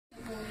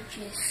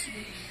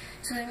Jesse.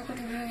 So I'm going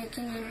to be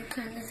making any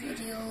kind of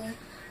video.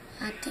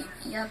 I think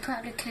y'all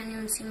probably can't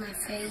even see my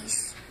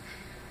face.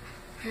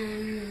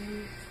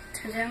 And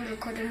today I'm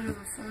recording on my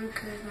phone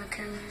because my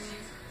camera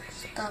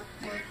stopped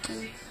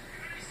working.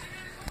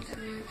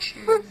 And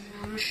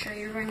I'm going to show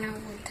you right now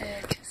what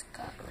I just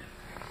got.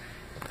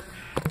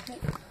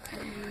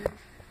 And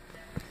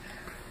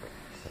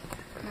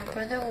my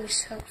brother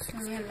always helps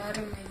me a lot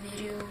in my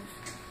videos,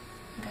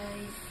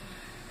 guys.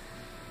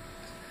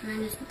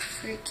 Mine is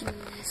freaking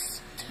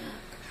messed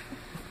up.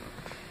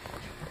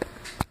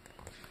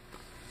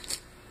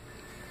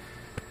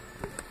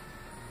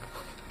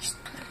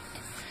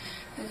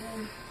 He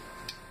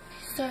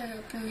started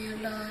helping me a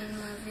lot in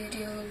my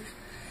videos.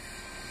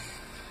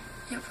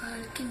 You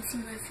probably can see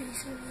my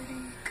face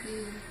already.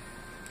 Good.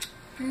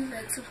 Please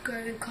like,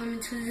 subscribe, and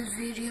comment to this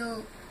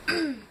video.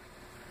 And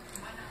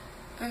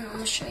I'm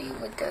gonna show you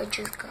what I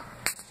just got.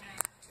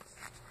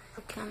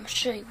 Okay, I'm gonna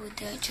show you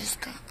what I just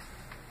got.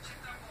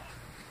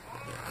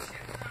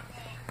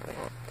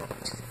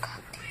 Just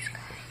got these,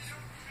 guys.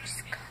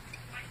 Just got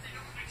these.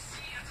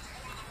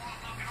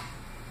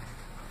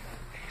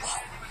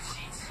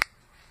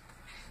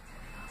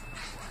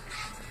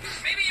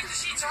 Maybe if the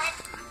sheets are up.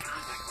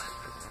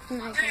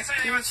 And I got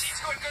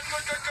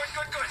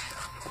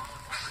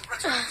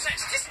Good.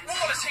 This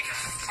wall is taking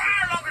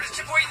far longer to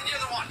chip away than the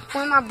other one.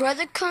 When my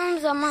brother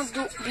comes, I'm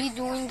gonna be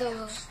doing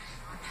the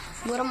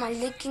what am I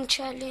licking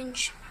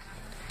challenge.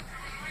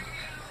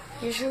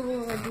 Usually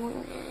we're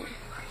doing it,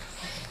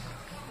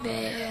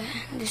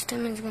 but this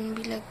time it's gonna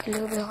be like a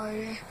little bit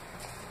harder.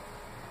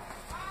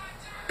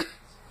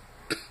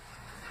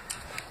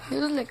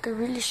 This is like a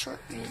really short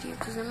video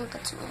because I'm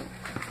not too long.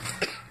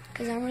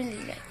 Because I'm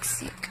really like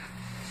sick.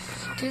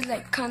 This is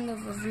like kind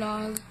of a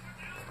vlog,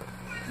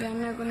 but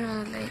I'm not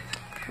gonna like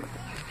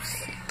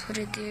put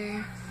it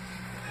there.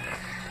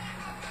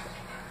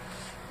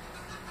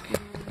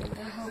 And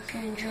I hope you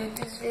enjoyed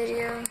this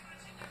video.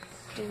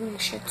 Please make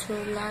sure to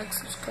like,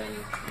 subscribe,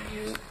 and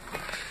comment.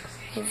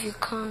 If you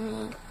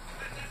comment,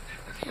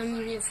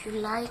 if you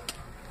like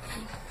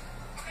and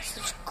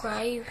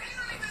subscribe,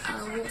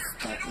 I will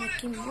start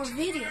making more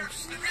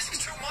videos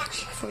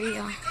for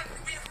y'all.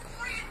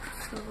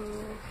 So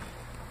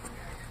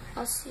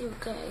I'll see you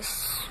guys.